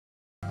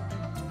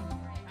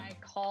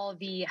call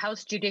the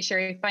House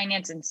Judiciary,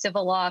 Finance, and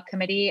Civil Law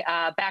Committee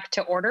back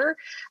to order.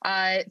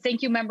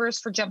 Thank you, members,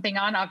 for jumping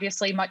on,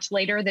 obviously much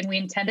later than we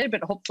intended,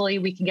 but hopefully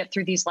we can get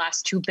through these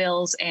last two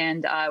bills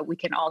and we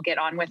can all get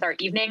on with our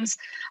evenings.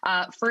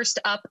 First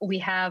up, we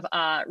have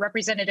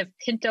Representative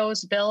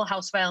Pinto's bill,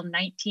 House File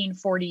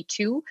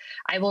 1942.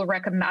 I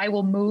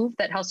will move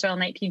that House File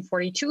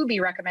 1942 be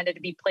recommended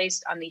to be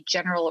placed on the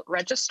General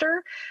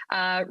Register.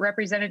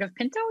 Representative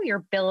Pinto, your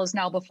bill is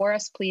now before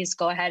us. Please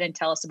go ahead and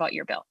tell us about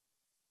your bill.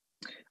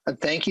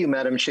 Thank you,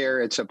 Madam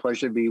Chair. It's a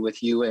pleasure to be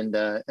with you and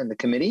the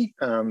committee.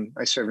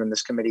 I served in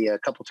this committee a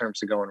couple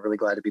terms ago and really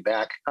glad to be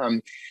back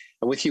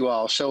with you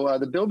all. So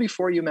the bill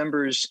before you,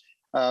 members,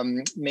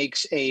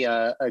 makes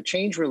a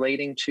change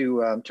relating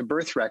to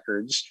birth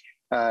records,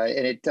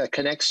 and it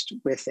connects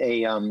with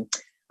a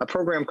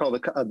program called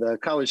the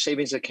College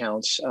Savings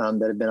Accounts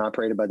that have been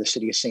operated by the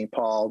City of St.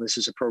 Paul. This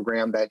is a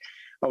program that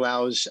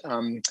allows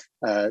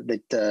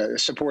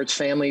supports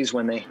families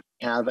when they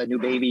have a new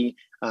baby,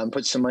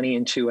 puts some money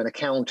into an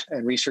account,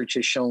 and research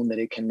has shown that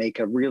it can make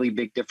a really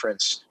big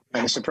difference,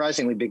 and a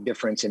surprisingly big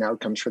difference in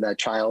outcomes for that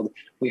child.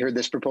 We heard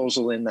this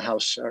proposal in the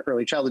House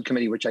Early Childhood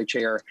Committee, which I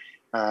chair,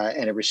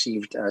 and it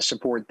received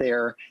support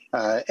there.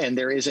 And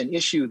there is an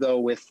issue, though,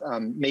 with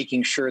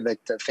making sure that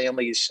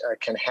families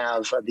can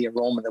have the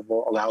enrollment that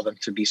will allow them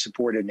to be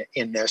supported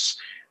in this.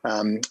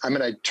 I'm going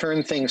to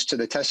turn things to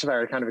the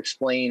testifier to kind of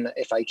explain,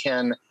 if I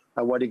can,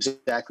 what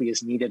exactly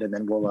is needed, and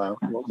then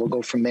we'll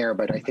go from there.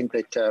 But I think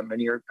that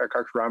Munir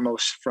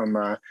Karcher-Ramos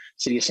from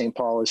City of St.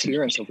 Paul is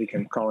here, and so we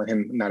can call on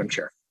him, Madam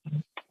Chair.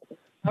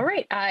 All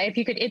right. If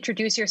you could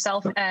introduce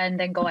yourself and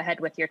then go ahead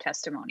with your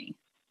testimony.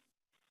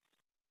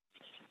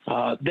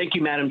 Thank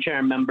you, Madam Chair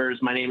and members.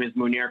 My name is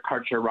Munir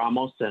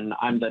Karcher-Ramos, and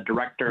I'm the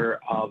Director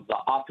of the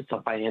Office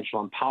of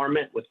Financial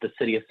Empowerment with the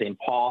City of St.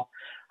 Paul.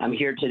 I'm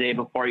here today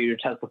before you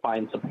to testify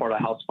in support of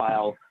House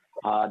File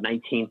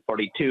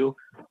 1942.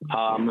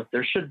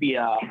 There should be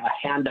a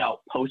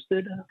handout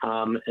posted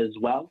as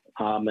well,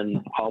 and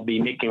I'll be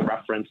making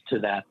reference to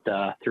that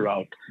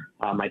throughout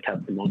my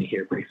testimony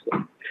here briefly.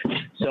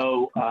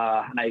 So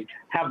I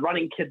have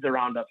running kids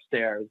around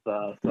upstairs,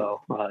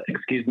 so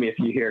excuse me if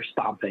you hear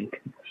stomping.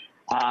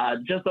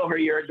 Just over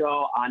a year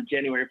ago, on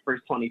January 1st,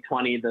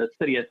 2020, the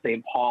City of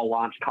St. Paul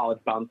launched College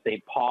Bound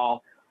St.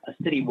 Paul, a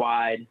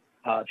citywide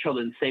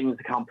children's savings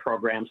account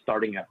program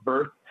starting at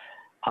birth.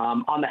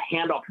 On the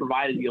handout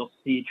provided, you'll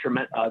see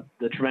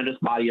the tremendous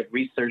body of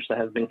research that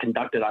has been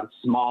conducted on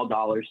small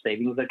dollar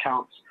savings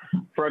accounts.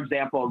 For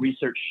example,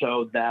 research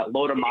showed that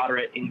low to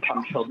moderate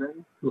income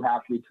children who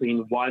have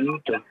between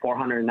 $100 to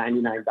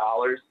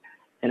 $499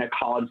 in a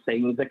college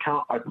savings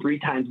account are 3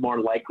 times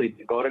more likely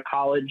to go to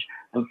college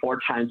and 4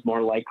 times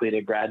more likely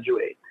to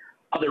graduate.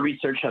 Other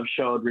research have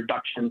showed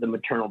reductions in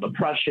maternal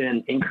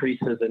depression,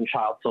 increases in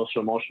child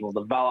social emotional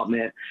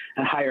development,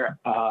 and higher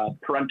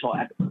parental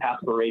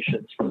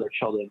aspirations for their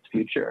children's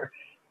future.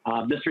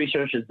 This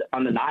research is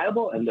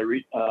undeniable, and the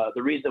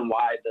reason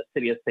why the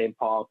City of St.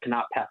 Paul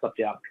cannot pass up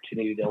the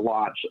opportunity to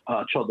launch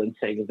a children's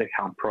savings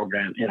account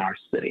program in our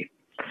city.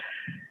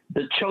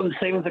 The children's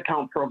savings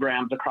account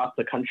programs across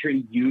the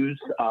country use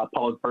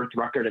public birth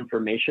record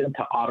information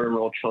to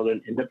auto-enroll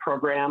children into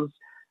programs.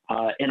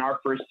 In our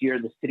first year,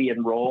 the city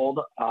enrolled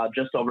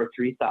just over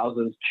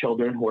 3,000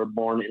 children who were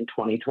born in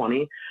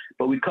 2020,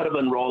 but we could have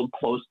enrolled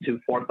close to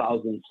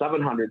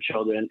 4,700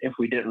 children if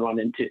we didn't run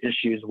into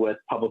issues with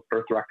public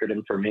birth record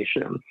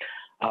information.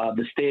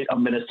 The state of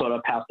Minnesota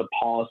passed a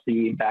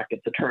policy back at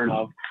the turn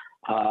of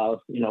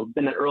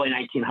in the early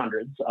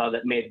 1900s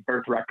that made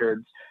birth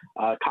records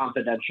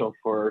confidential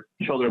for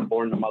children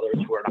born to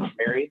mothers who are not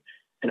married.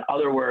 In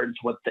other words,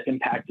 what the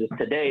impact is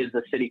today is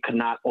the city could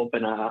not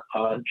open a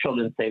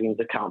children's savings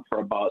account for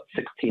about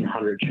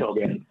 1,600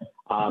 children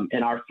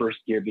in our first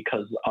year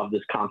because of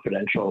this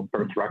confidential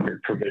birth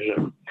record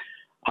provision.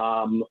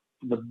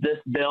 This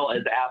bill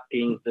is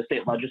asking the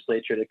state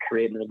legislature to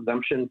create an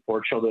exemption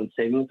for children's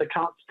savings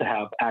accounts to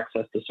have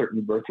access to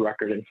certain birth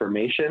record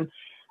information.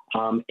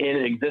 In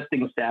an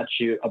existing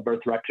statute, a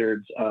birth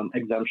records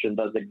exemption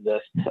does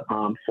exist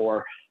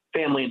for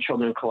family and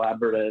children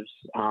collaboratives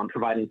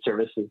providing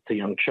services to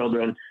young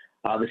children.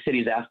 The city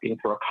is asking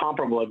for a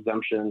comparable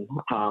exemption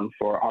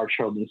for our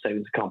children's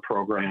savings account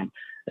program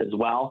as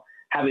well.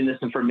 Having this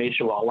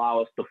information will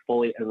allow us to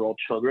fully enroll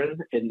children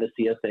in the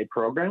CSA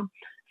program.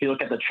 If you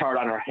look at the chart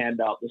on our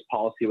handout, this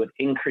policy would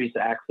increase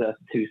access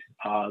to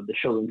the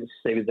children's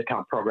savings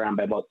account program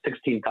by about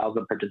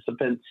 16,000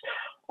 participants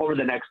over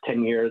the next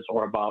 10 years,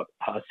 or about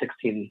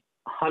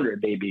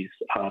 1,600 babies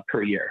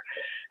per year.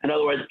 In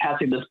other words,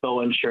 passing this bill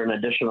will ensure an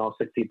additional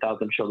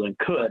 60,000 children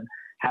could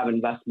have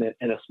investment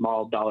in a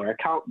small dollar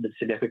account that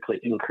significantly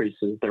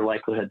increases their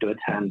likelihood to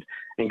attend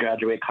and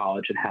graduate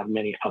college and have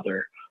many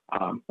other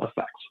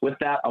effects. With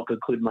that, I'll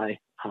conclude my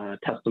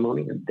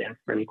testimony and Dan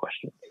for any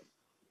questions.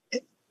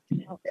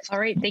 All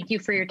right, thank you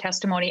for your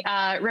testimony.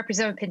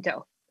 Representative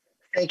Pinto.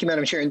 Thank you,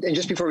 Madam Chair. And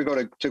just before we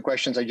go to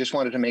questions, I just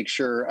wanted to make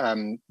sure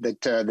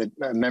that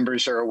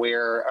members are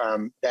aware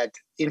that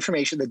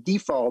information, the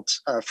default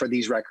for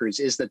these records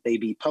is that they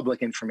be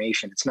public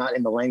information. It's not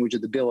in the language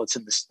of the bill. It's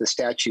in the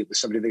statute, the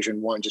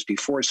subdivision 1, just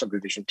before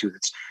subdivision 2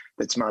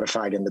 that's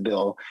modified in the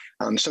bill.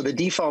 So the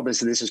default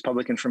is that this is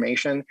public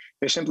information.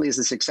 There simply is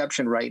this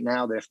exception right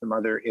now that if the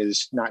mother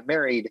is not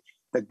married,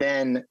 that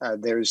then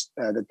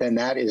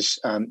that is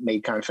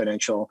made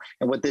confidential.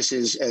 And what this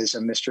is, as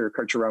Mr.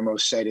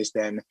 Karcher-Ramos said, is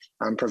then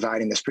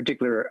providing this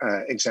particular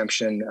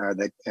exemption,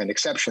 an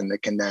exception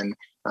that can then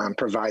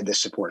provide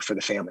this support for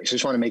the family. So I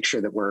just want to make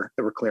sure that we're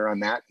clear on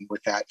that. And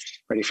with that,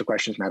 ready for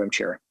questions, Madam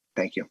Chair.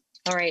 Thank you.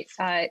 All right.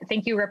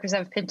 Thank you,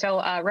 Representative Pinto.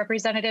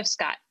 Representative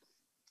Scott.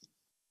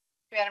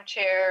 Madam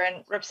Chair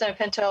and Representative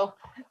Pinto,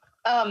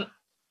 I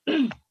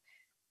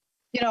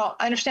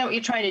understand what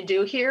you're trying to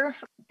do here,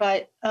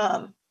 but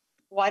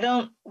why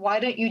don't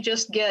you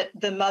just get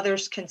the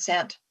mother's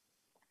consent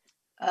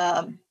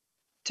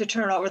to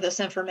turn over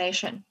this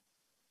information?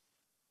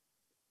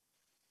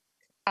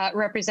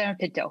 Representative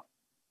Pinto.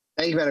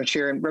 Thank you, Madam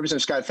Chair. And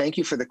Representative Scott, thank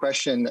you for the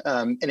question.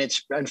 And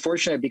it's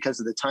unfortunate because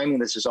of the timing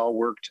this has all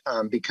worked,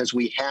 because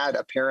we had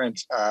a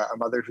parent, a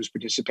mother who's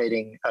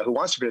participating, who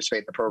wants to participate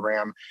in the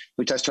program,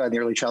 who testified in the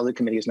Early Childhood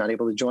Committee, is not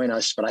able to join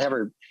us, but I have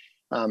her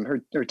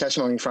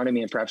testimony in front of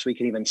me, and perhaps we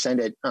could even send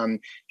it.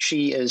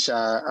 She is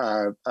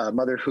a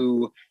mother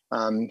who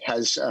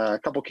has a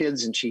couple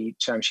kids, and she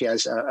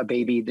has a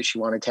baby that she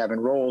wanted to have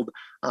enrolled,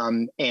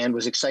 and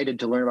was excited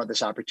to learn about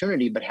this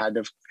opportunity, but had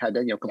to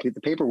complete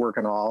the paperwork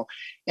and all,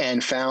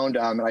 and found,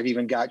 and I've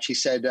even got, she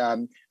said,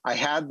 I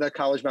had the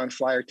College Bound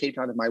flyer taped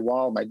onto my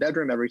wall in my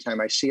bedroom. Every time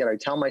I see it, I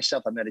tell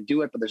myself I'm going to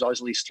do it, but there's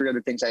always at least 3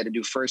 other things I had to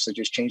do first. I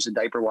just change the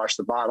diaper, wash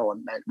the bottle,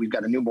 and we've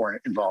got a newborn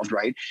involved,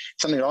 right?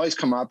 Something that always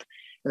come up.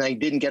 And I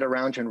didn't get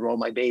around to enroll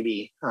my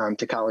baby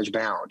to College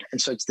Bound. And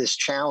so it's this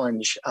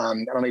challenge. I'll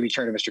maybe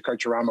turn to Mr.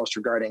 Karcher-Ramos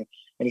regarding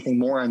anything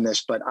more on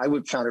this, but I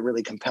would found it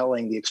really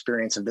compelling, the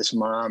experience of this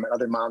mom and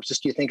other moms.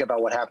 Just you think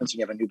about what happens when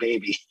you have a new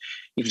baby.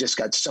 You've just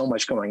got so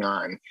much going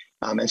on.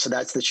 And so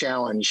that's the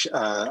challenge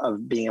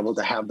of being able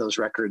to have those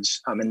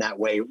records in that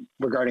way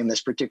regarding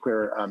this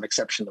particular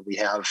exception that we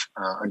have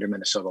under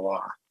Minnesota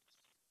law.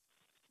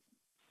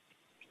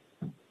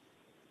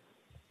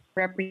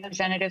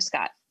 Representative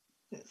Scott.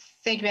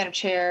 Thank you, Madam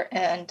Chair.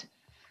 And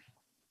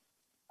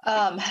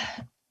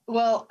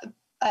well,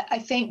 I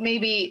think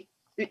maybe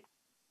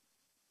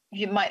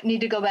you might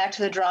need to go back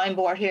to the drawing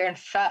board here and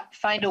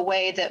find a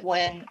way that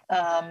when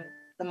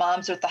the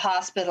moms are at the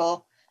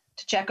hospital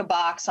to check a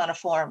box on a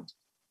form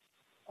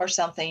or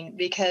something,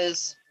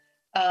 because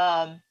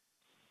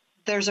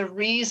there's a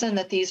reason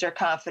that these are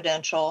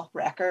confidential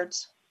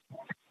records.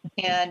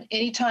 And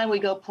anytime we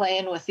go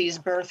playing with these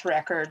birth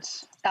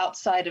records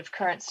outside of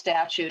current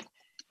statute,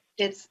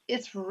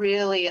 it's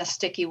really a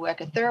sticky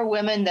wicket. There are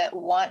women that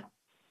want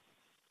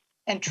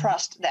and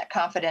trust that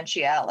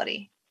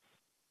confidentiality.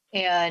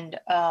 And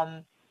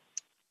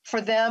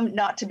for them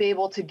not to be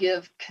able to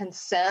give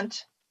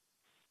consent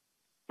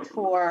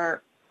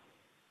for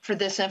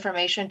this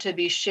information to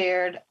be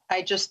shared,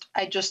 I just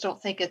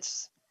don't think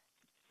it's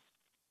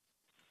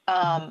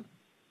I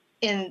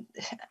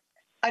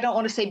don't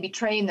want to say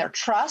betraying their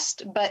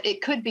trust, but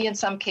it could be in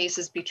some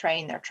cases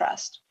betraying their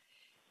trust.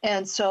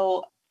 And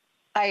so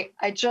I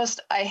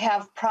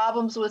have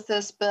problems with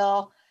this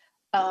bill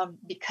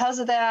because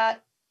of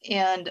that,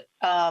 and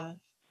I'm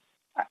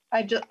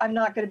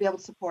not going to be able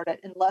to support it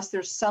unless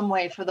there's some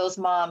way for those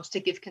moms to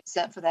give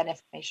consent for that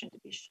information to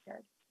be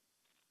shared.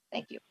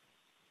 Thank you.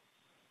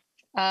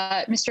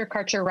 Mr.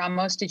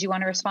 Karcher-Ramos, did you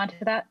want to respond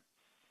to that?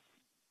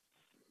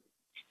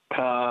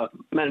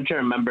 Madam Chair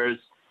and members,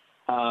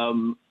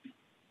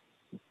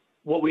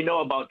 what we know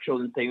about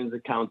children's savings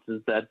accounts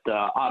is that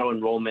auto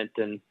enrollment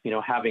and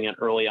having it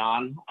early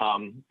on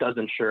does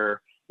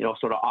ensure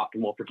sort of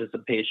optimal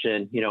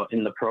participation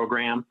in the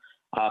program.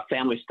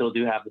 Families still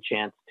do have the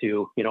chance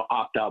to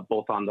opt out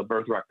both on the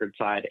birth record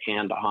side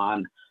and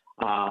on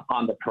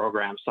the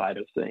program side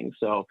of things.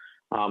 So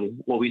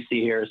what we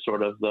see here is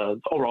sort of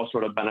the overall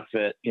sort of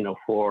benefit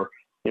for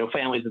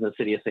families in the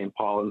city of St.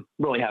 Paul and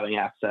really having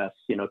access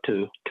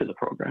to the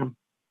program.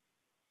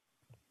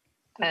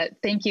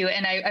 Thank you.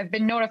 And I've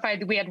been notified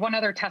that we had one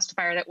other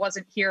testifier that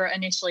wasn't here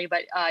initially,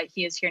 but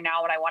he is here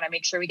now. And I want to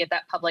make sure we get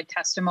that public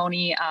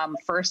testimony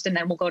first, and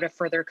then we'll go to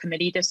further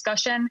committee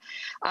discussion.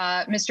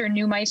 Mr.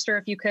 Neumeister,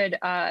 if you could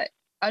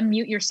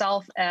unmute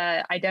yourself,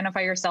 identify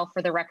yourself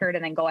for the record,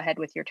 and then go ahead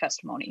with your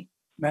testimony.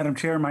 Madam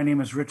Chair, my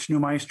name is Rich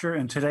Neumeister,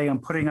 and today I'm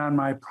putting on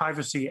my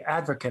privacy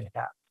advocate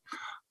hat.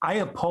 I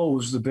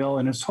oppose the bill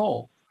in its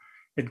whole.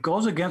 It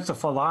goes against the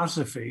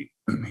philosophy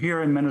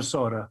here in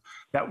Minnesota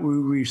that we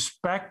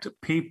respect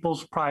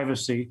people's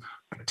privacy,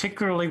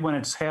 particularly when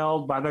it's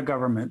held by the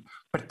government,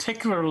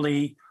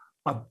 particularly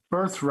a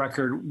birth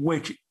record,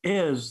 which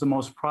is the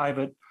most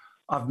private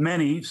of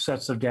many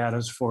sets of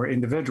data for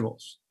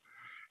individuals.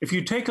 If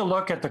you take a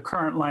look at the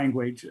current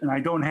language, and I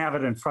don't have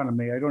it in front of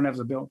me, I don't have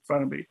the bill in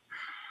front of me,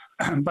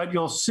 but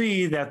you'll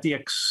see that the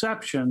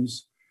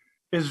exceptions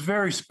is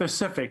very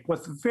specific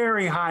with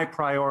very high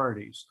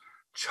priorities.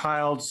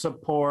 Child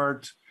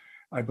support,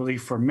 I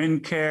believe for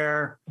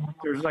MinCare,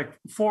 there's like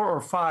 4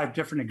 or 5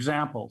 different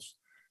examples.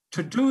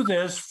 To do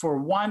this for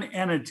one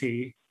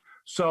entity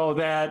so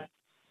that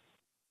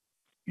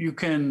you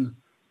can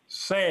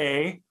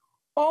say,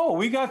 oh,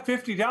 we got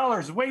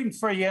 $50 waiting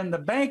for you in the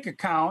bank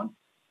account.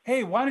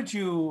 Hey, why don't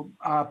you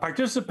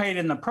participate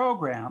in the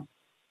program?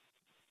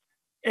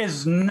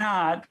 Is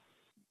not,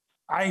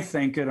 I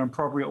think, an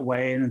appropriate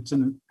way, and it's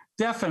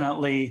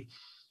definitely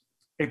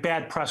a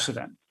bad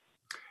precedent.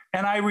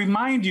 And I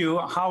remind you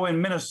how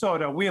in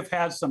Minnesota, we have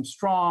had some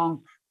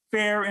strong,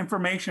 fair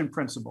information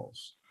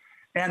principles.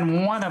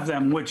 And one of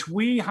them, which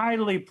we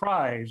highly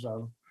prize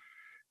of,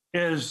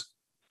 is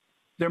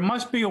there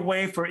must be a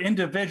way for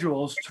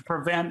individuals to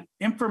prevent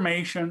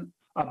information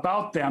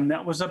about them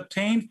that was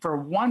obtained for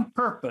one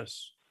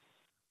purpose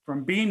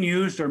from being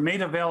used or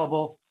made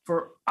available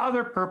for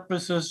other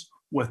purposes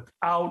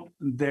without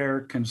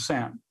their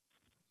consent.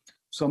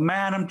 So,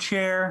 Madam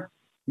Chair,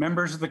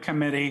 members of the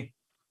committee,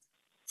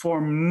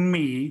 for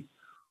me,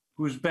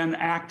 who's been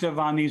active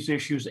on these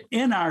issues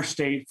in our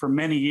state for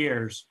many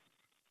years,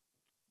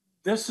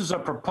 this is a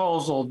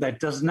proposal that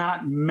does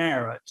not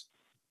merit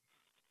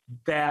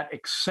that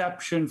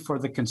exception for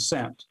the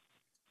consent.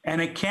 And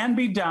it can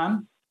be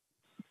done,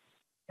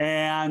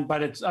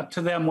 but it's up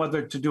to them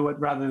whether to do it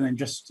rather than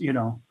just,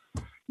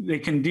 they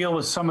can deal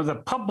with some of the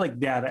public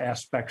data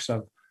aspects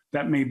of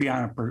that may be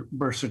on a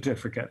birth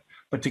certificate.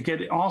 But to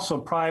get also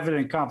private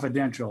and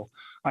confidential,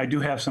 I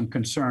do have some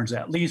concerns,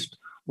 at least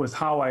with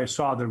how I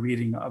saw the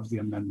reading of the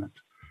amendment.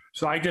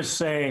 So I just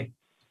say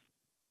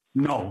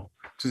no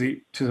to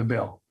the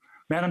bill.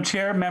 Madam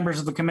Chair, members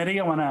of the committee,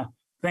 I want to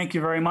thank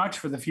you very much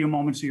for the few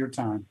moments of your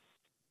time.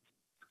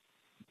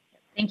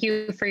 Thank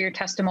you for your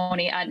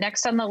testimony.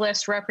 Next on the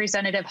list,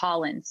 Representative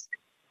Hollins.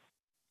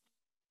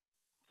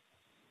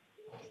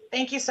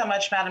 Thank you so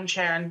much, Madam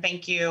Chair, and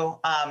thank you.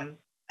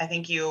 I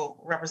thank you,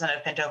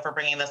 Representative Pinto, for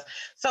bringing this.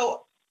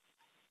 So,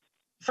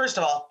 first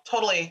of all,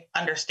 totally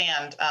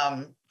understand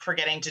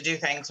forgetting to do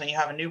things when you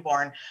have a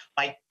newborn.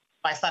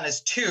 My son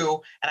is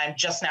 2, and I'm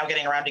just now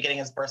getting around to getting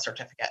his birth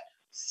certificate.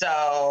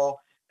 So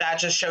that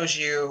just shows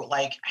you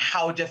like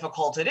how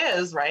difficult it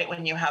is, right,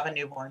 when you have a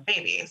newborn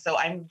baby. So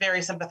I'm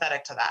very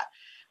sympathetic to that.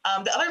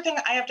 The other thing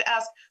I have to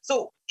ask,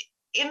 so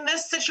in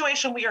this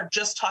situation, we are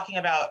just talking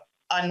about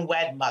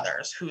unwed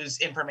mothers whose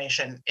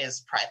information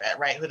is private,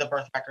 right? Who the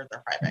birth records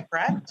are private,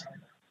 correct?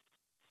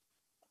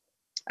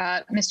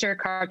 Mr.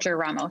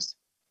 Karcher-Ramos.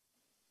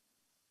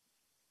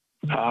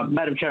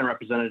 Madam Chair and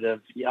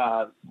Representative,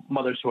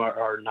 mothers who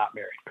are not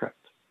married, correct?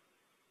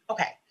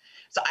 Okay.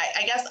 So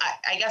I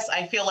guess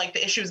I feel like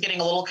the issue is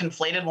getting a little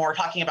conflated when we're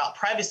talking about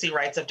privacy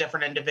rights of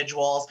different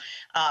individuals.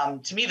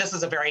 To me, this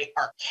is a very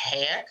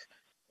archaic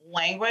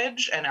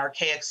language and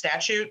archaic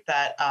statute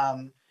that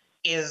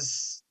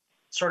is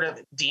sort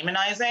of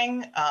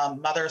demonizing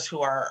mothers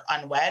who are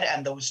unwed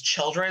and those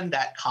children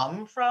that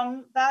come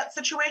from that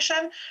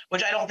situation,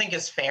 which I don't think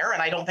is fair,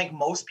 and I don't think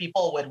most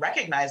people would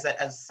recognize it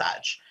as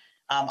such.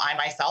 I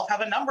myself have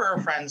a number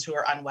of friends who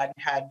are unwed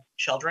and had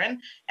children,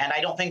 and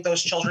I don't think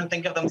those children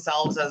think of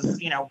themselves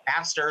as,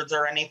 bastards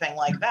or anything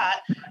like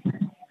that.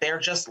 They're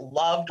just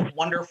loved,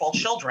 wonderful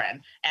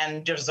children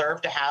and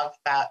deserve to have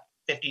that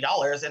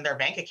 $50 in their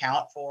bank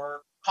account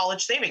for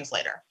college savings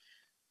later.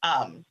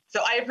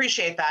 So I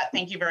appreciate that.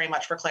 Thank you very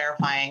much for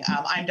clarifying.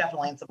 I'm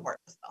definitely in support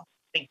of this bill.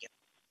 Thank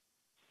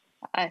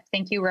you.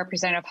 Thank you,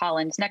 Representative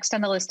Hollins. Next on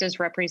the list is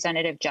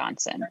Representative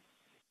Johnson.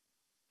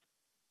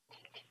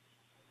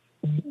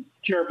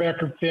 Chair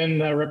Becker-Finn,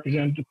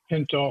 Representative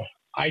Pinto,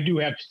 I do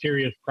have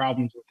serious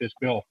problems with this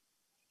bill.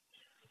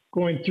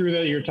 Going through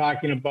that, you're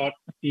talking about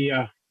the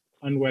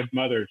unwed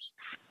mothers,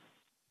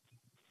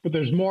 but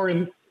there's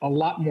a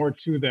lot more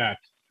to that.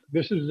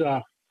 This is,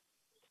 to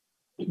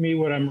me,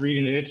 what I'm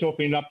reading. It's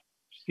opening up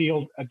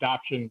sealed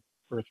adoption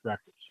birth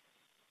records.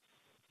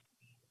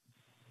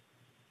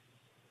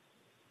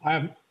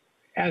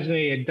 As an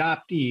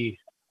adoptee,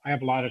 I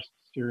have a lot of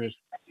serious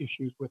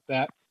issues with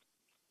that.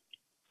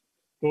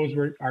 Those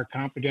are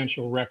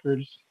confidential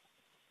records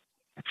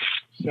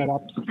set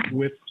up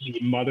with the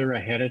mother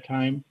ahead of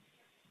time.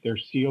 They're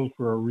sealed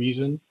for a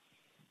reason.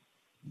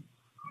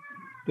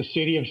 The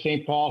city of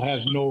St. Paul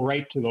has no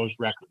right to those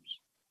records.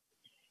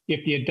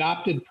 If the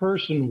adopted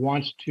person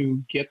wants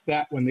to get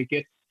that when they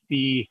get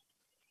the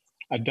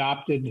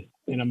adopted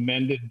and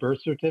amended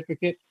birth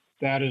certificate,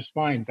 that is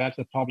fine. That's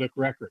a public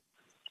record.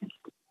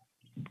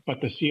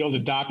 But the sealed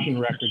adoption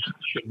records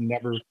should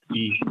never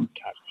be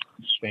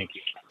touched. Thank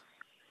you.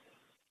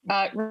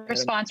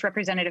 Response,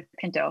 Representative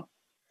Pinto.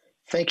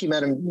 Thank you,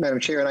 Madam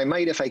Chair. And I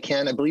might, if I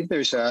can, I believe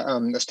there's a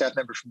staff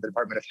member from the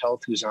Department of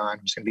Health who's going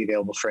to be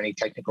available for any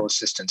technical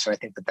assistance. And I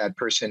think that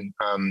person,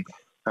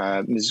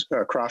 Ms.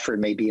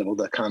 Crawford, may be able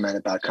to comment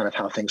about kind of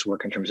how things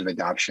work in terms of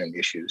adoption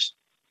issues.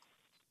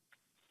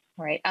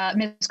 All right.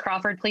 Ms.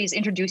 Crawford, please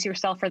introduce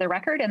yourself for the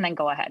record and then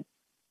go ahead.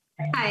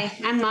 Hi,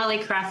 I'm Molly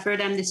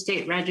Crawford. I'm the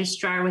state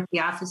registrar with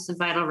the Office of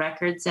Vital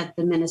Records at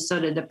the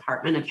Minnesota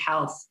Department of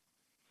Health.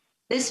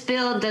 This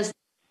bill does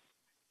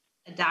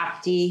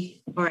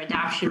adoptee or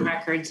adoption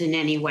records in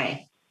any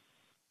way.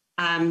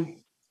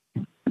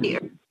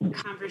 The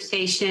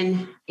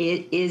conversation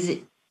is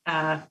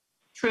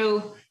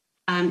true.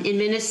 In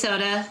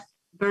Minnesota,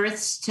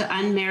 births to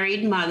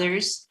unmarried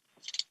mothers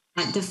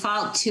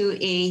default to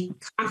a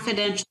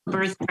confidential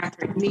birth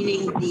record,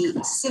 meaning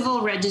the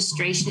civil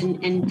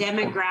registration and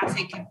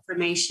demographic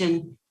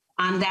information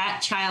on that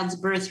child's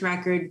birth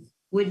record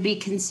would be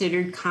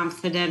considered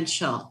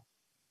confidential.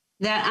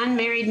 That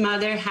unmarried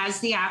mother has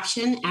the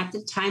option at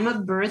the time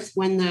of birth,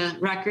 when the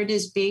record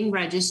is being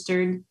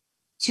registered,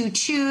 to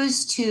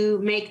choose to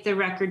make the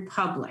record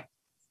public.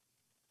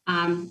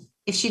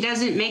 If she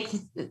doesn't make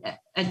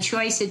a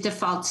choice, it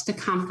defaults to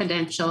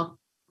confidential.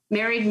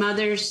 Married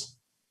mothers,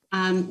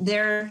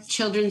 their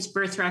children's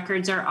birth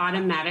records are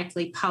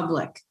automatically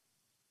public.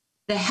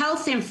 The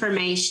health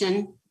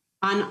information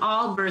on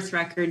all birth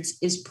records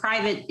is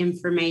private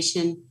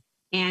information,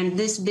 and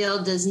this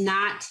bill does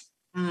not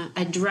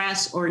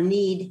address or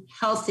need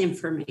health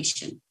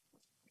information.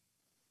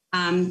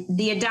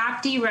 The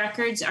adoptee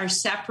records are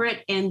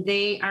separate and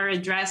they are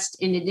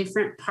addressed in a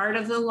different part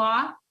of the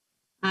law.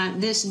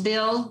 This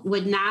bill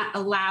would not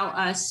allow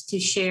us to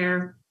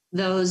share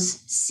those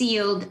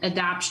sealed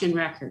adoption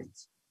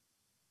records.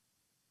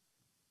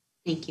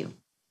 Thank you.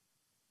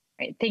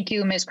 Right. Thank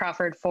you, Ms.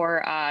 Crawford,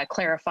 for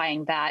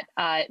clarifying that.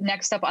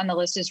 Next up on the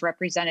list is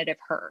Representative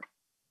Hurd.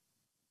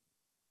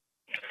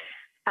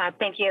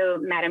 Thank you,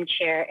 Madam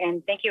Chair,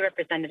 and thank you,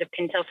 Representative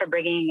Pinto, for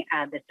bringing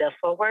this bill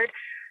forward.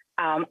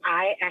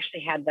 I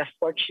actually had the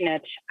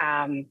fortunate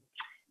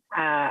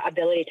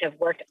ability to have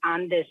worked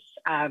on this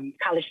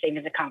college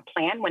savings account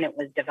plan when it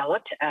was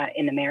developed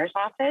in the mayor's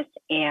office.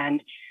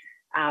 And,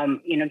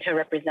 you know, to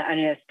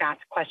Representative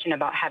Scott's question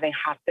about having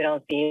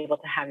hospitals be able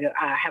to have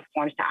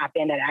forms to opt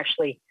in, that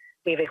actually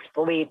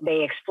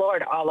they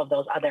explored all of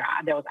those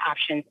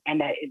options,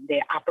 and that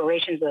the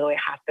operations of the way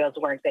hospitals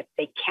work, that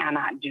they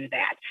cannot do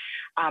that.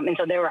 And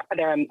so there are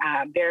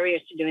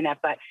barriers to doing that.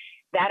 But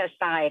that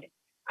aside,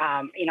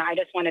 you know, I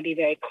just want to be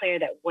very clear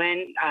that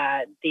when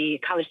the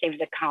college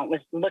savings account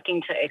was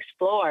looking to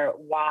explore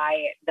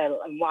why a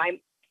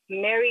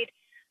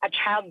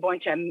child born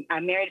to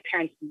a married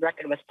parent's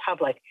record was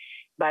public,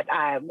 but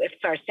if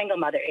for a single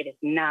mother it is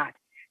not,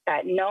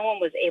 that no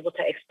one was able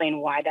to explain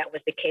why that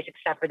was the case,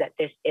 except for that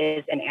this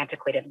is an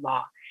antiquated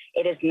law.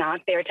 It is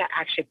not there to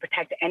actually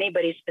protect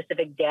anybody's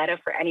specific data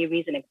for any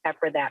reason, except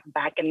for that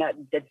back in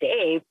the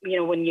day, you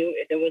know, when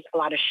there was a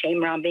lot of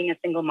shame around being a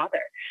single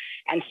mother.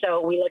 And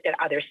so we looked at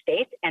other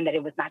states, and that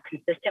it was not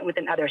consistent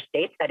within other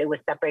states, that it was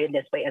separated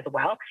this way as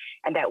well.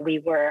 And that we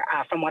were,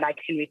 from what I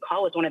can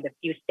recall, was one of the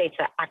few states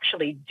that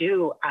actually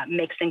do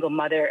make single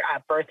mother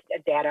birth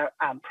data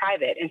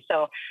private. And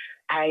so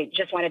I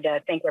just wanted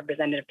to thank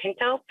Representative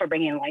Pinto for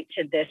bringing light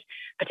to this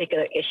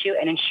particular issue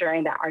and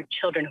ensuring that our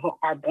children who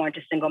are born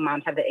to single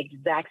moms have the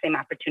exact same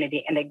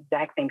opportunity and the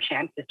exact same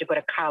chances to go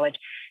to college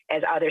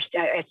as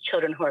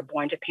children who are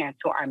born to parents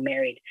who are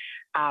married.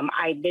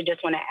 I did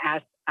just want to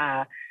ask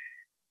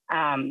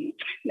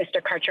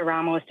Mr.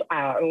 Karcher-Ramos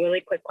a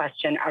really quick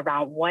question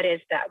around what is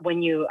that,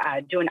 when you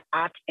do an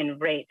opt-in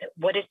rate,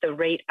 what is the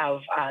rate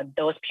of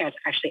those parents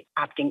actually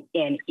opting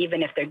in,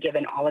 even if they're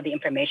given all of the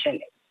information?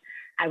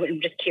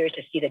 I'm just curious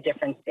to see the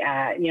difference,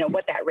 you know,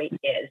 what that rate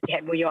is.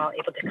 Were you all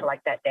able to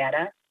collect that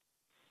data?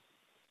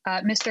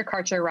 Mr.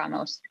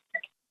 Karcher-Ramos.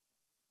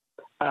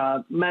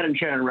 Madam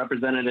Chair and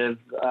Representative,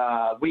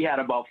 we had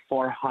about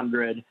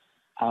 400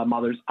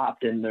 mothers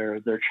opt in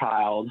their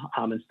child,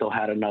 and still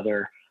had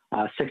another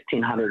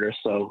 1,600 or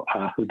so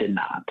who did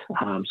not.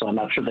 So I'm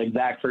not sure the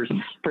exact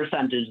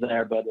percentage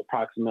there, but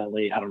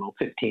approximately, I don't know,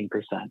 15%,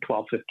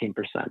 12,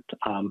 15%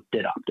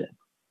 did opt in.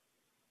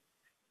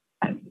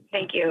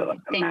 Thank you.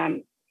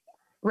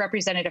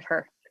 Representative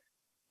Hurd.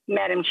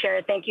 Madam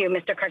Chair, thank you,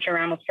 Mr.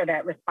 Karcher-Ramos, for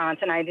that response.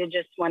 And I did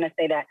just want to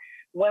say that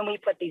when we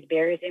put these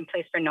barriers in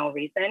place for no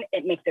reason,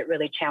 it makes it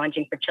really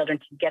challenging for children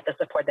to get the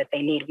support that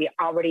they need. We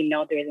already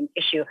know there is an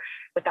issue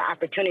with the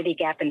opportunity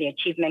gap and the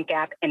achievement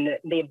gap and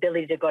the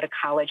ability to go to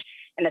college,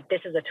 and that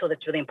this is a tool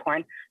that's really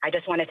important. I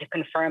just wanted to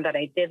confirm that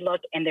I did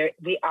look, and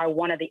we are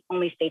one of the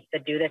only states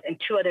that do this, and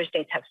 2 other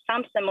states have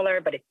some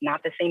similar, but it's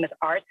not the same as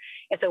ours.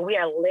 And so we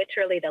are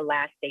literally the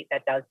last state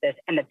that does this,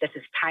 and that this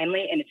is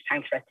timely, and it's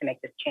time for us to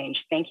make this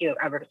change. Thank you,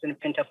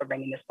 Representative Pinto, for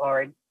bringing this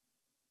forward.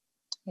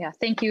 Yeah,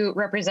 thank you,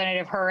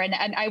 Representative Hurd.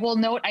 And I will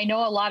note, I know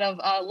a lot of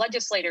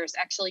legislators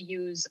actually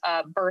use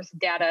birth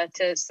data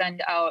to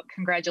send out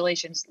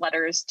congratulations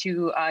letters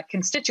to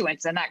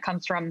constituents, and that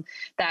comes from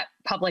that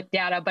public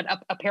data. But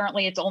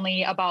apparently it's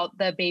only about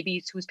the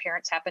babies whose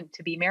parents happen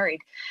to be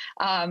married.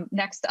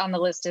 Next on the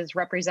list is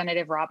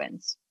Representative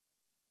Robbins.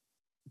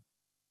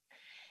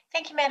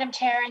 Thank you, Madam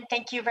Chair, and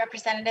thank you,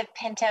 Representative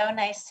Pinto.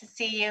 Nice to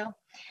see you.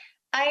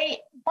 I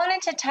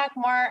wanted to talk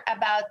more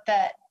about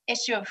the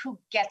issue of who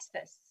gets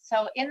this.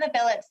 So in the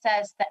bill, it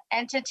says the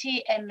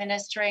entity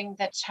administering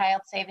the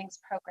child savings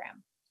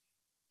program.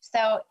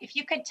 So if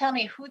you could tell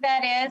me who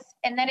that is,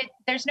 and then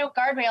there's no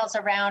guardrails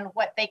around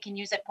what they can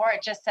use it for.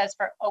 It just says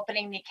for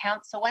opening the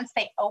account. So once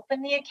they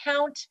open the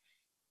account,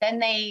 then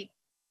they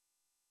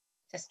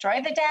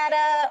destroy the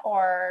data,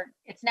 or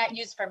it's not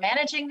used for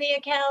managing the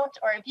account?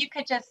 Or if you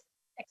could just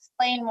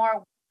explain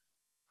more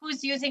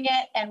who's using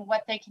it and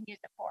what they can use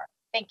it for.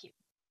 Thank you.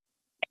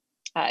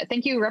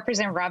 Thank you,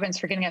 Representative Robbins,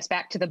 for getting us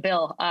back to the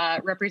bill.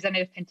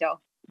 Representative Pinto.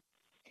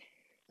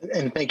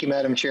 And thank you,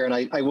 Madam Chair.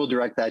 And I will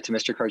direct that to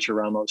Mr.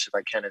 Karcher-Ramos if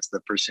I can, as the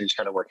person who's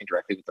kind of working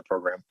directly with the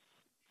program.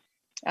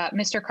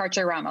 Mr.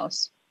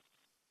 Karcher-Ramos.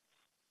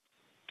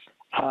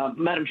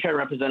 Madam Chair,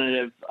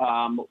 Representative,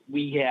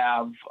 we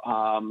have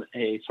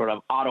a sort of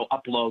auto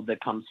upload that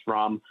comes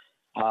from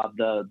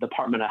the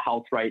Department of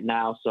Health right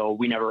now. So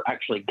we never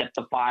actually get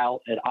the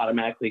file. It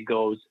automatically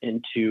goes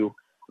into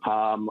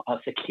a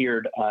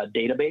secured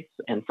database.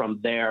 And from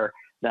there,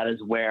 that is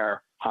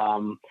where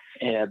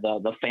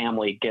the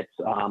family gets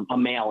a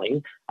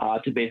mailing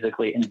to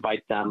basically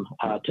invite them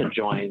to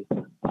join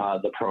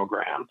the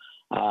program.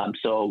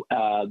 So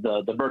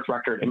the birth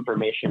record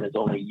information is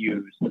only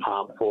used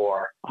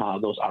for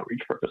those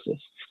outreach purposes.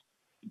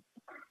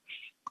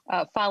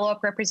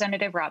 Follow-up,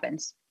 Representative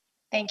Robbins.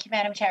 Thank you,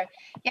 Madam Chair.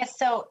 Yes,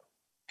 so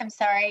I'm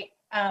sorry,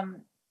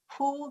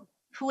 who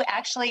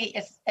actually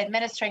is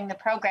administering the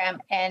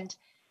program, and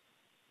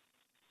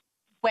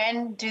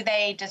when do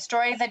they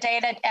destroy the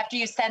data? After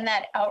you send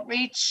that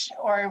outreach,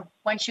 or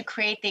once you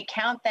create the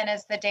account, then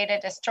is the data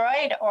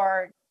destroyed,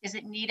 or is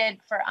it needed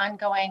for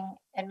ongoing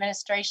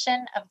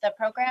administration of the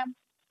program?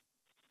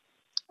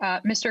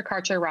 Mr.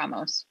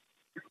 Karcher-Ramos.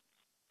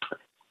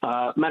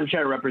 Madam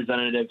Chair,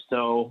 Representative,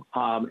 so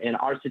in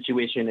our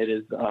situation, it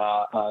is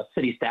a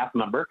city staff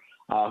member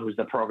who's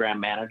the program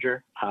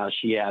manager.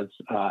 She has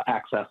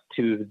access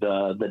to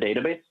the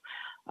database.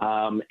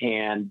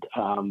 And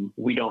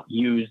we don't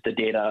use the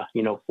data,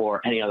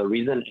 for any other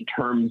reason. In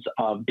terms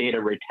of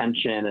data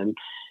retention and,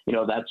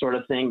 that sort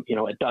of thing,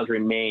 it does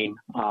remain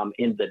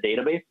in the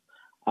database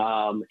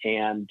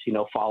and,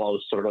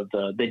 follows sort of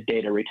the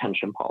data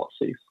retention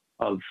policies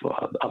of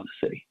the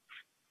city.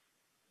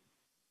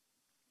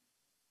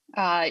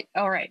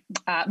 All right,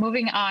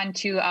 moving on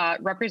to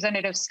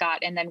Representative Scott,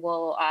 and then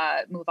we'll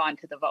move on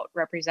to the vote.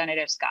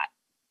 Representative Scott.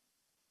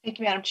 Thank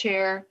you, Madam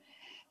Chair.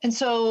 And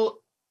so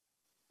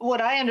what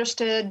I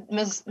understood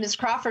Ms.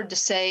 Crawford to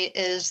say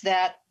is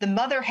that the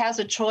mother has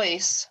a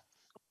choice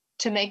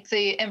to make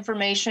the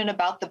information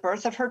about the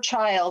birth of her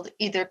child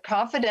either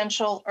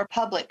confidential or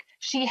public.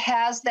 She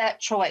has that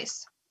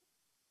choice.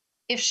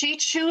 If she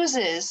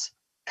chooses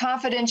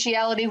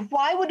confidentiality,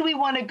 why would we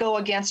want to go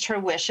against her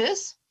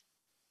wishes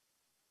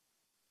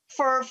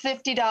for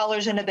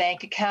 $50 in a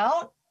bank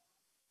account?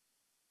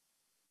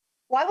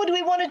 Why would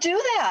we want to do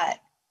that?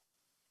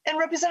 And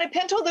Representative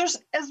Pinto,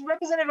 as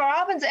Representative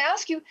Robbins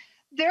asked you,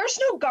 there's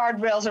no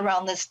guardrails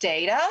around this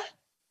data.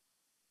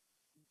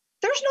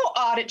 There's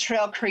no audit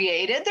trail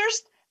created.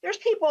 There's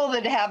people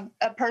that have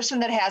a person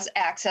that has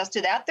access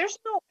to that. There's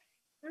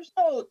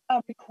no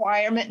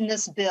requirement in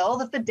this bill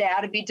that the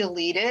data be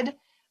deleted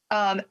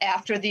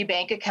after the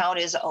bank account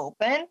is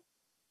open.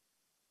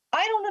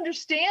 I don't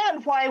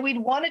understand why we'd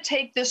want to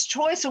take this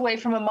choice away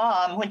from a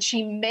mom when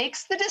she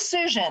makes the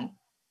decision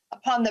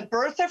upon the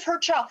birth of her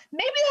child.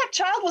 Maybe that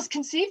child was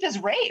conceived as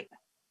rape.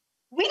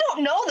 We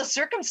don't know the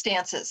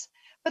circumstances,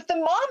 but the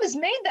mom has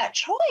made that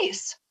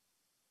choice.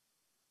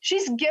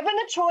 She's given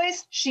a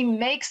choice, she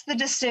makes the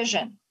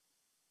decision.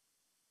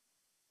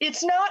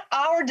 It's not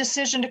our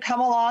decision to come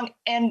along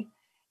and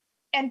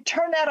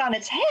turn that on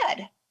its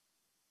head.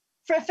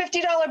 For a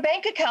 $50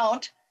 bank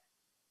account,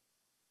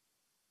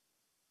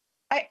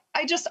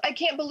 I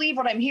can't believe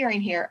what I'm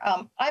hearing here.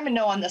 I'm a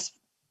no on this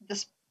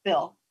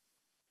bill.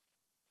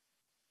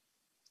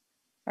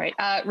 All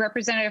right,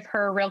 Representative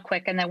Herr, real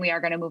quick, and then we are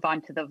going to move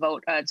on to the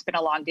vote. It's been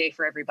a long day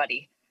for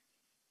everybody.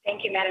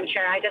 Thank you, Madam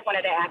Chair. I just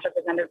wanted to ask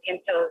Representative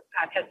Pinto,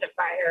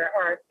 testifier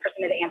or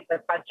person to answer the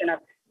question of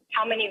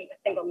how many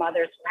single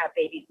mothers who have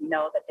babies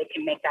know that they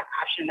can make that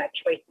option, that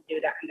choice to do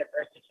that in their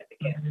birth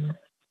certificate.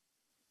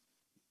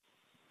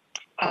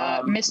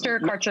 Mr.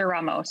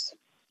 Karcher-Ramos.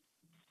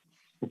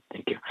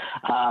 Thank you.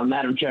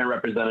 Madam Chair,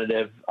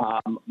 Representative,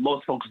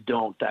 most folks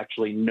don't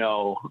actually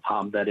know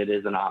that it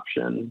is an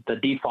option. The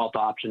default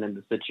option in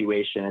the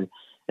situation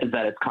is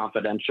that it's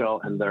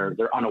confidential, and they're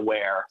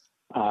unaware,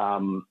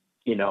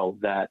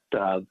 that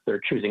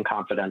they're choosing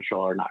confidential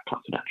or not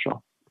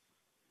confidential.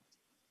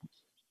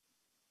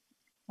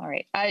 All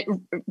right.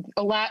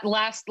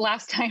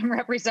 Last time,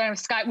 Representative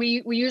Scott,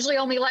 we usually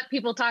only let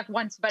people talk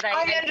once, but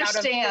I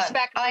understand.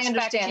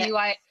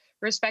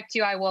 Respect to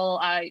you, I will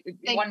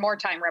one more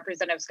time,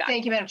 Representative Scott.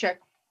 Thank you, Madam Chair.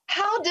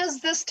 How does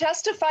this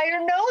testifier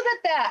know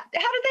that? How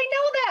do they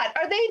know that?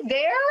 Are they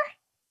there?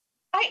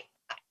 I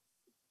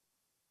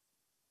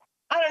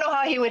don't know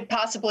how he would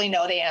possibly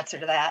know the answer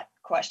to that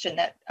question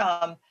that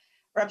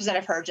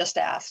Representative Herr just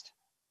asked.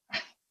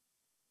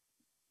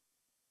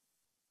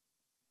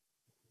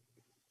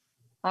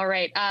 All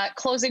right.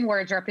 Closing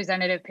words,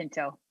 Representative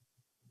Pinto.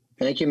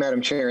 Thank you,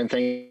 Madam Chair, and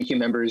thank you,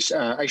 members.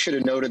 I should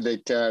have noted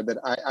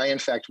that I in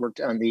fact worked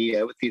on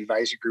with the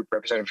advisory group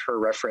Representative Herr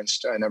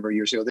referenced a number of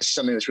years ago. This is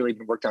something that's really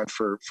been worked on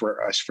for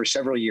us for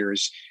several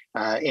years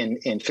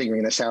in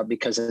figuring this out,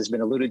 because as has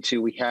been alluded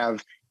to, we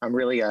have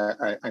really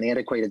an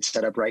antiquated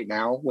setup right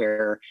now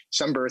where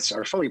some births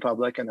are fully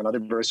public and then other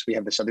births we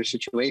have this other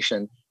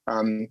situation.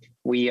 At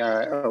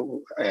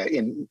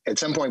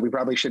some point we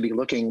probably should be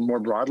looking more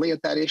broadly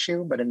at that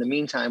issue, but in the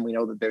meantime we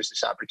know that there's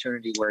this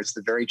opportunity where it's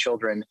the very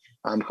children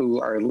who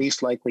are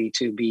least likely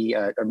to be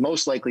or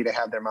most likely to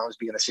have their moms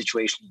be in a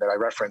situation that I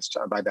referenced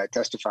by that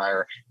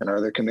testifier and our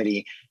other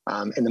committee.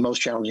 In the most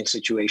challenging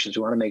situations,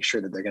 we want to make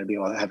sure that they're going to be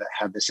able to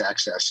have this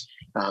access.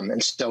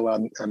 And so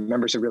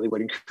members, I really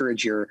would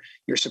encourage your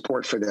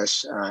support for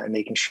this and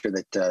making sure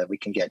that we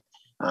can get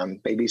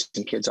babies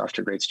and kids off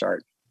to a great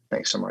start.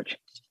 Thanks so much.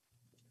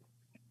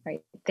 Right.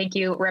 Thank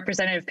you,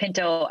 Representative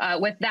Pinto.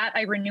 With that,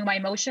 I renew my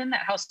motion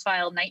that House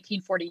File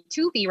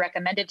 1942 be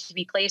recommended to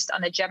be placed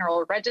on the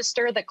General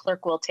Register. The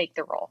clerk will take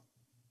the roll.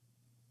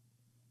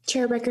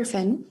 Chair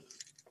Becker-Finn.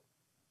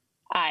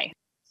 Aye.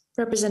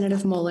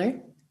 Representative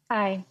Moeller.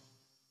 Aye.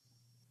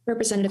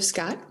 Representative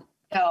Scott.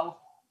 No.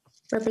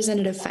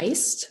 Representative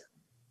Feist.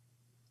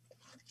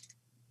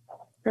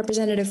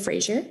 Representative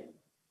Frazier.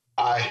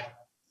 Aye.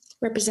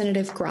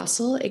 Representative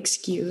Grossel,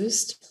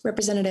 excused.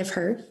 Representative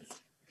Hurd.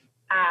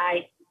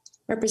 Aye.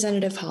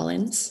 Representative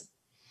Hollins.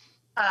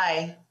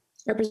 Aye.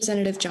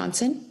 Representative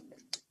Johnson.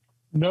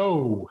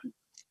 No.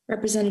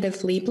 Representative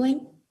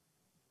Liebling.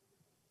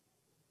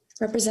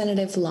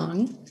 Representative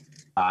Long.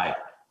 Aye.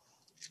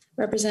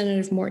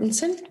 Representative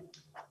Mortensen.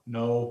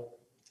 No.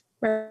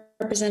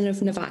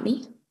 Representative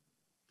Novotny.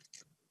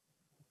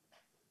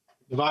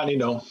 Novotny,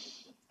 no.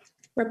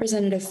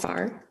 Representative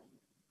Farr.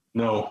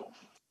 No.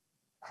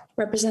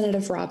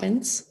 Representative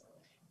Robbins.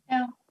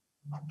 No.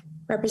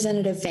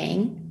 Representative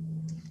Vang.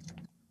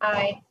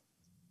 Aye.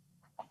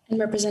 And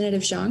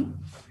Representative Zhang.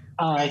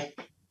 Aye.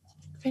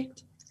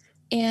 Perfect.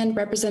 And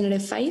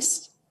Representative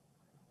Feist.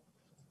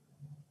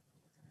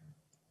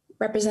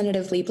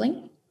 Representative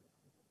Liebling.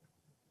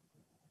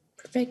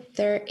 Perfect.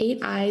 There are 8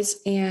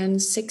 ayes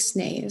and 6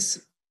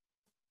 nays.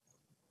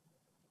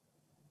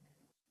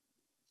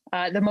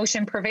 The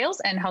motion prevails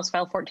and House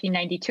File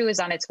 1492 is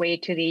on its way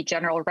to the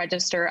General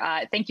Register.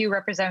 Thank you,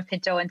 Representative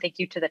Pinto, and thank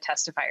you to the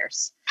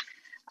testifiers.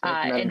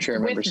 Madam Chair,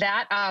 with members.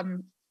 that,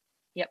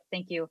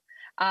 thank you.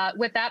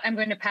 With that, I'm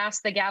going to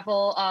pass the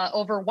gavel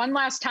over one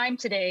last time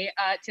today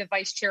to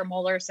Vice Chair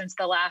Moeller, since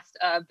the last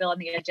bill on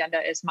the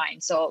agenda is mine.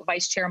 So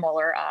Vice Chair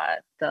Moeller,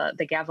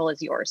 the gavel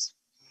is yours.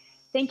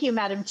 Thank you,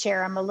 Madam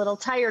Chair. I'm a little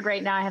tired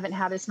right now. I haven't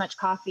had as much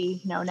coffee,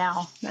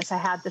 now as I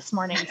had this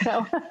morning.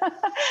 So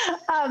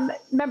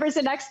members,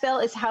 the next bill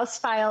is House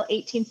File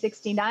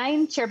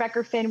 1869. Chair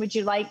Becker-Finn, would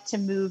you like to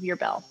move your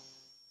bill?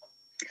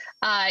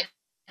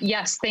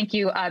 Yes, thank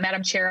you,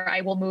 Madam Chair. I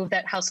will move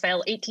that House File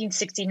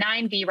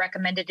 1869 be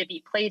recommended to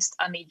be placed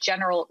on the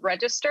General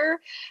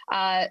Register.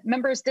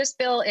 Members, this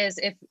bill is,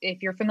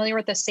 if you're familiar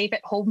with the Safe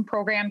at Home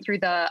program through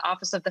the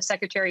Office of the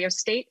Secretary of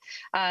State,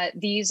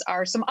 these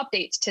are some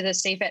updates to the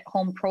Safe at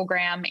Home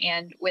program.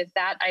 And with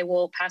that, I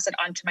will pass it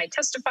on to my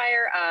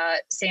testifier,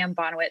 Sam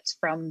Bonowitz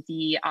from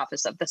the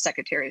Office of the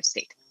Secretary of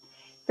State.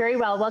 Very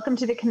well. Welcome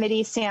to the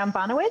committee, Sam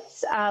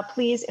Bonowitz.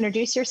 Please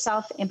introduce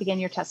yourself and begin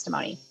your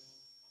testimony.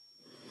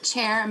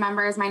 Chair,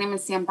 members, my name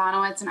is Sam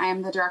Bonowitz, and I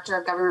am the Director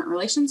of Government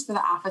Relations for the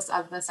Office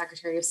of the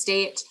Secretary of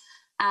State.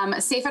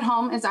 Safe at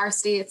Home is our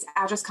state's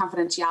address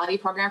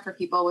confidentiality program for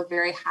people with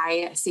very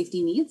high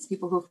safety needs,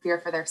 people who fear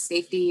for their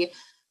safety,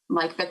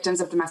 like victims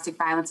of domestic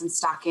violence and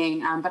stalking,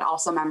 but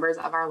also members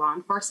of our law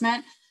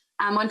enforcement.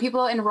 When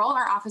people enroll,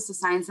 our office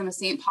assigns them a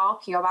St. Paul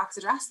PO Box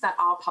address that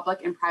all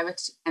public and private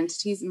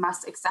entities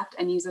must accept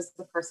and use as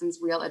the person's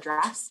real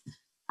address.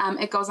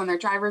 It goes on their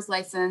driver's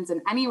license,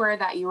 and anywhere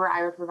that you or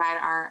I would provide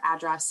our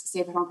address,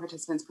 Safe at Home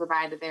participants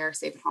provide their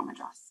Safe at Home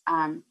address.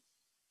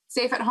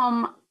 Safe at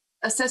Home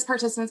assists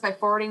participants by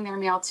forwarding their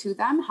mail to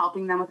them,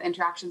 helping them with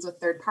interactions with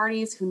third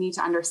parties who need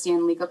to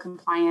understand legal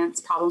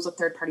compliance, problems with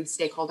third-party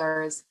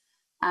stakeholders,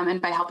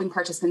 and by helping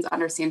participants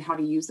understand how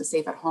to use the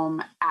Safe at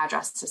Home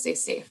address to stay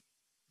safe.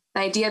 The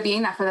idea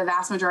being that for the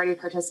vast majority of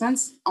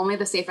participants, only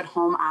the Safe at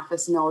Home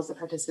office knows the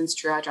participant's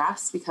true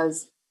address.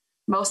 Because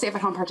most Safe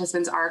at Home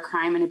participants are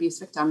crime and abuse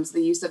victims,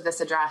 the use of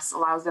this address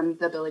allows them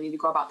the ability to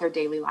go about their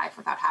daily life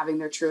without having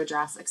their true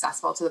address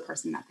accessible to the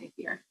person that they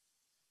fear.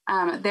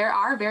 There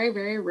are very,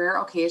 very rare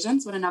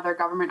occasions when another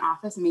government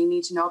office may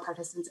need to know a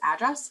participant's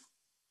address,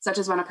 such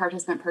as when a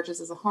participant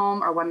purchases a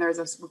home or when there's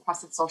a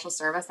requested social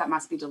service that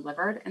must be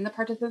delivered in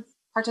the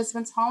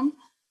participant's home.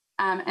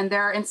 And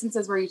there are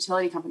instances where a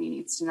utility company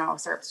needs to know a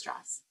SERP's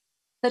address.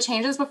 The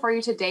changes before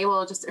you today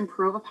will just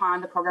improve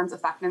upon the program's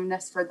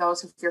effectiveness for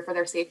those who fear for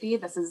their safety.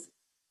 This is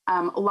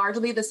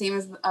largely the same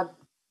as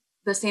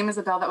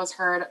the bill that was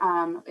heard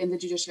in the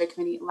Judiciary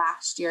Committee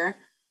last year.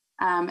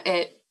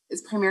 It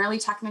is primarily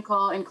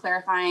technical and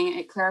clarifying.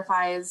 It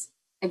clarifies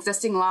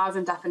existing laws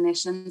and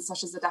definitions,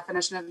 such as the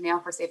definition of mail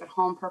for Safe at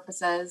Home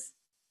purposes.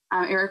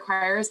 It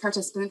requires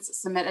participants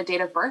submit a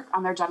date of birth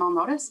on their general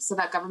notice so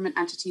that government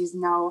entities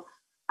know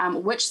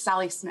which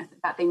Sally Smith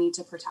that they need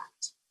to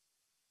protect.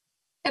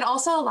 It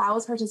also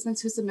allows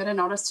participants who submit a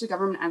notice to a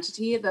government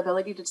entity the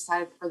ability to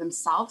decide for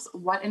themselves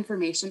what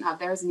information of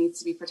theirs needs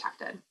to be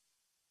protected.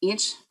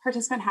 Each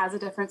participant has a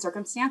different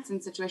circumstance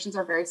and situations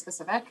are very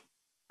specific.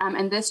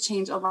 And this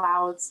change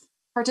allows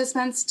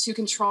participants to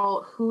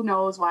control who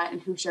knows what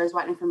and who shares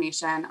what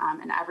information,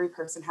 and every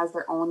person has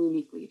their own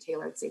uniquely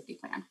tailored safety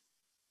plan.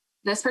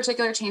 This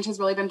particular change has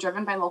really been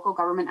driven by local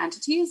government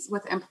entities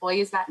with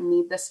employees that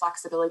need this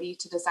flexibility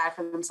to decide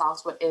for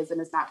themselves what is and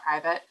is not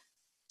private.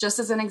 Just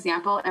as an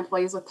example,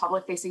 employees with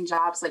public-facing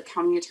jobs like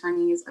county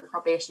attorneys or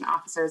probation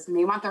officers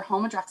may want their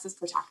home addresses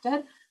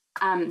protected,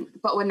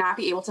 but would not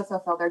be able to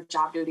fulfill their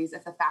job duties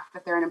if the fact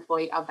that they're an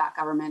employee of that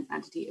government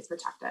entity is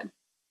protected.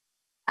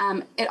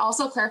 It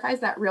also clarifies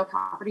that real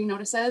property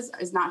notices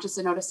is not just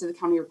a notice to the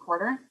county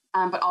recorder,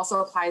 but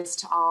also applies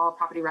to all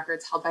property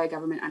records held by a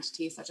government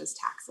entity, such as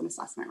tax and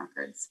assessment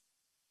records.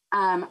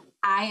 I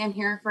am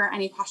here for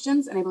any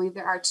questions, and I believe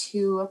there are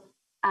two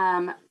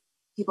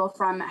people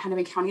from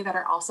Hennepin County that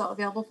are also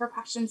available for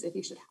questions if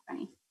you should have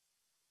any.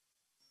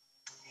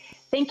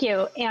 Thank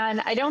you.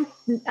 And I don't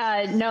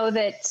know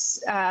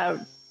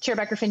that Chair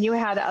Becker-Finn, you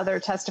had other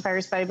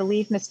testifiers, but I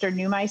believe Mr.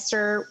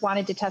 Neumeister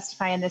wanted to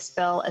testify in this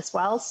bill as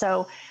well.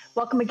 So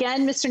welcome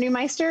again, Mr.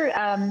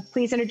 Neumeister.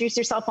 Please introduce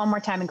yourself one more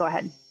time and go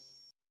ahead.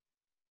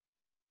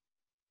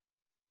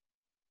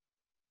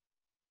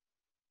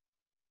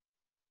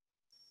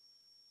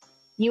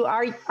 You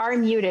are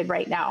muted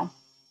right now.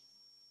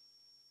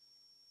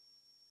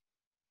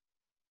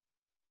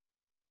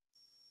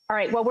 All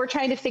right, well, we're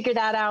trying to figure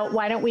that out.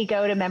 Why don't we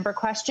go to member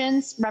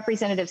questions?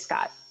 Representative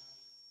Scott.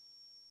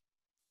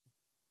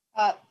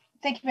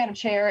 Thank you, Madam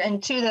Chair.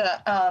 And to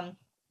the,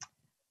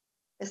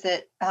 is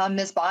it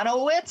Ms.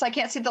 Bonowitz? I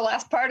can't see the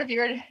last part of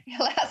your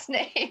last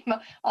name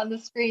on the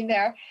screen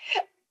there.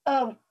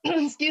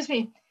 Excuse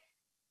me.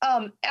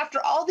 After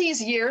all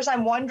these years,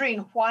 I'm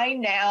wondering why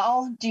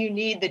now do you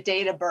need the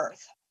date of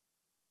birth?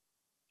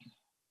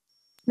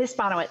 Ms.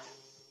 Bonowitz.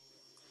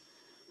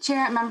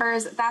 Chair,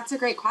 members, that's a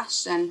great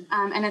question.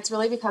 And it's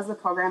really because the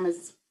program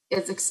is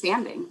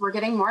expanding. We're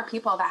getting more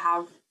people that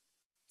have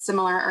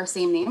similar or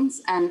same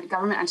names, and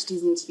government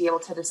entities need to be able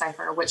to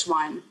decipher which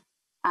one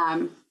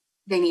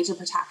they need to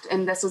protect.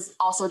 And this was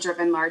also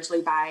driven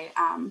largely by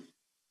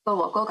the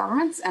local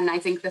governments. And I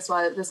think this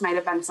might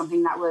have been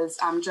something that was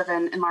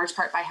driven in large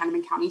part by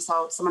Hennepin County.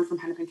 So someone from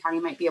Hennepin County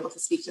might be able to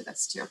speak to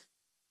this too.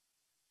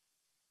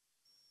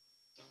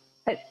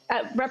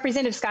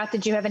 Representative Scott,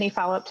 did you have any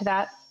follow-up to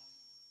that?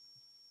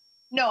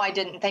 No, I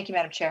didn't. Thank you,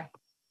 Madam Chair.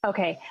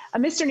 Okay.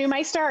 Mr.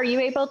 Neumeister, are you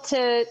able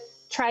to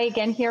try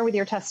again here with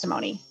your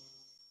testimony?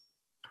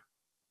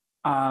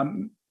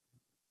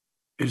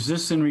 Is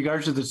this in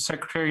regards to the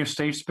Secretary of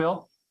State's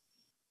bill?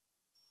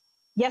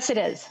 Yes, it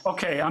is.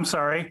 Okay, I'm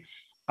sorry.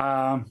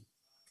 The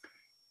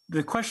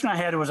question I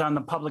had was on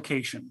the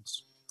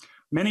publications.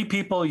 Many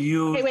people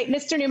use... Okay, wait,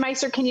 Mr.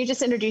 Neumeister, can you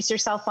just introduce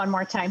yourself one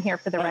more time here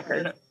for the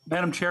record?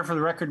 Madam Chair, for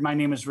the record, my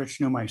name is Rich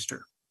Neumeister.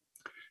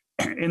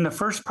 In the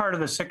first part of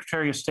the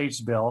Secretary of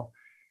State's bill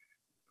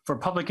for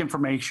public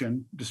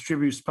information,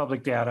 distributes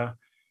public data,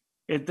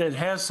 it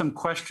has some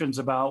questions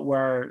about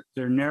where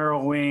they're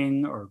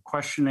narrowing or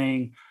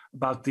questioning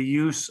about the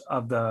use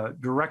of the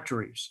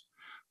directories.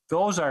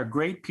 Those are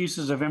great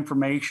pieces of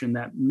information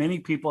that many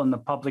people in the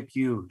public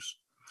use.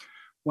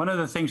 One of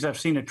the things I've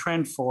seen a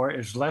trend for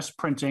is less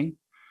printing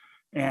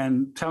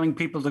and telling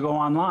people to go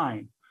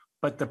online,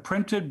 but the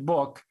printed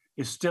book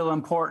is still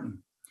important.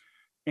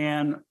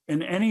 And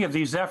in any of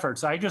these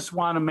efforts, I just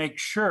want to make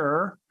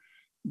sure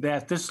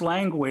that this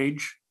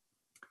language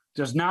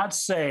does not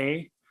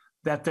say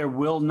that there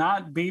will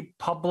not be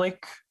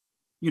public,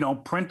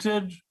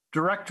 printed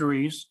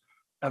directories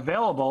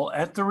available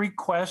at the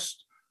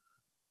request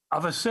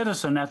of a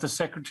citizen at the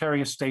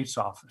Secretary of State's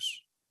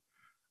office.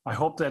 I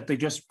hope that they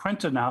just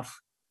print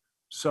enough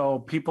so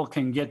people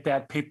can get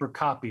that paper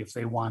copy if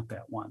they want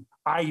that one.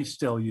 I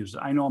still use it.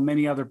 I know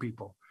many other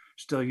people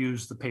still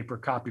use the paper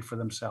copy for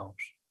themselves.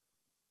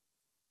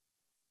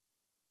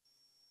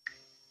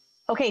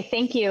 Okay,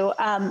 thank you.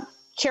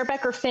 Chair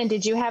Becker-Finn,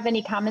 did you have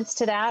any comments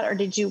to that, or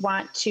did you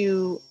want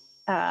to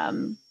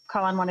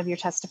call on one of your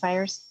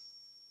testifiers?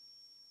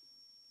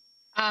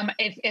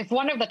 If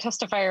one of the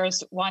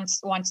testifiers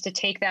wants to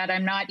take that,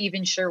 I'm not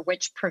even sure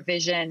which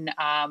provision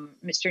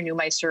Mr.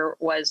 Neumeister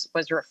was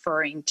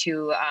referring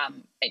to.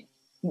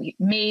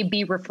 May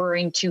be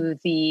referring to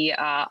the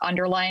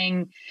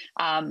underlying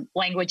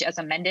language as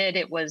amended.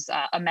 It was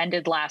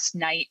amended last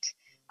night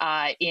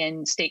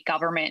in state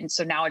government, and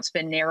so now it's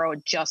been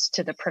narrowed just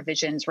to the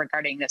provisions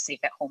regarding the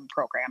Safe at Home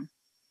program.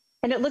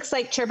 And it looks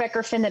like, Chair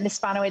Becker-Finn, that Ms.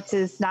 Bonowitz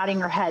is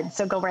nodding her head,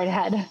 so go right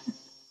ahead.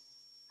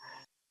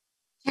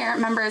 Chair,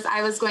 members,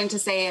 I was going to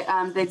say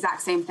the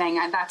exact same thing.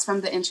 That's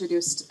from the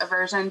introduced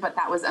version, but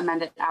that was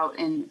amended out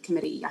in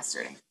committee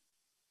yesterday.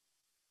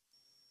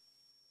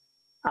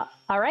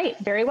 All right,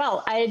 very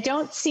well. I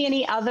don't see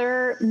any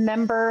other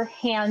member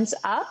hands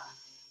up.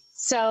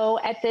 So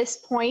at this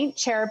point,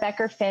 Chair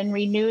Becker-Finn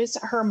renews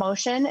her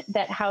motion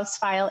that House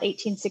File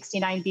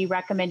 1869 be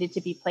recommended to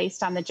be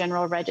placed on the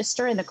general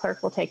register, and the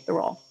clerk will take the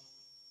roll.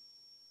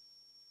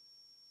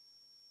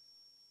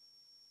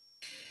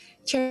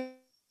 Chair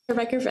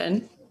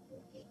Becker-Finn.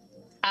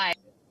 Aye.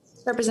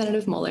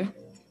 Representative Mueller.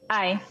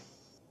 Aye.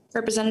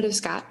 Representative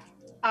Scott.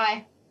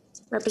 Aye.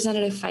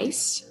 Representative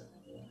Feist.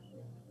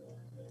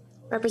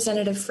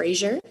 Representative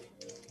Frazier.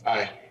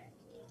 Aye.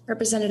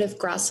 Representative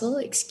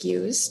Grossel,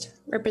 excused.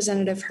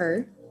 Representative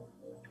Herr.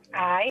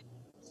 Aye.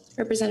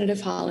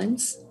 Representative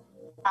Hollins.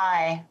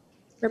 Aye.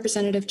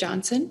 Representative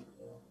Johnson.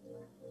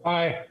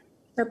 Aye.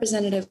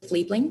 Representative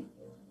Liebling.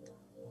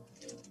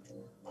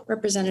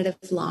 Representative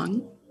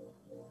Long.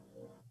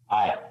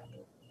 Aye.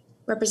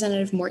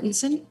 Representative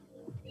Mortensen.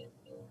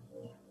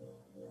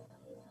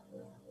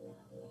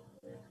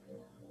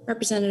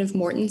 Representative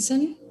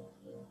Mortensen.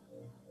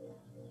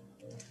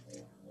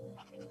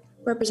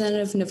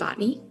 Representative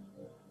Novotny.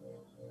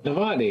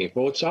 Novotny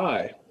votes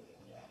aye.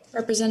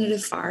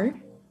 Representative Farr.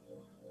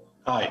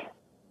 Aye.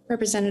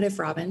 Representative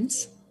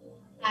Robbins.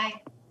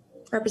 Aye.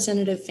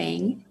 Representative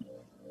Fang.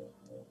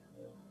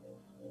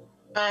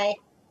 Aye.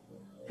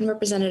 And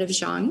Representative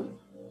Zhang.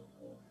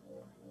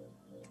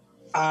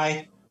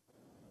 Aye.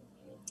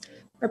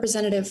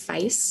 Representative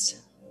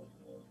Feist.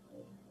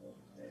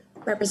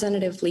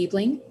 Representative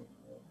Liebling.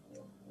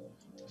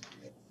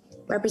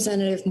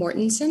 Representative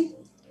Mortensen.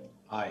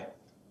 Aye.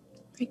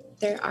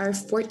 There are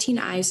 14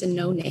 ayes and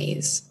no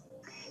nays.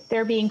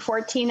 There being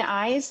 14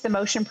 ayes, the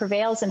motion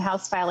prevails and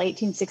House File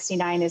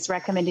 1869 is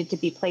recommended to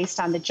be placed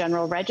on the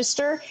general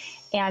register.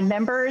 And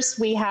members,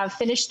 we have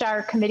finished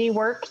our committee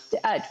work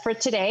for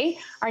today.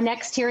 Our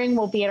next hearing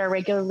will be at our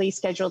regularly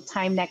scheduled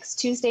time next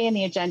Tuesday, and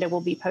the agenda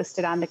will be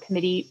posted on the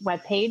committee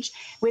webpage.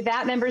 With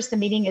that, members, the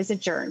meeting is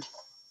adjourned.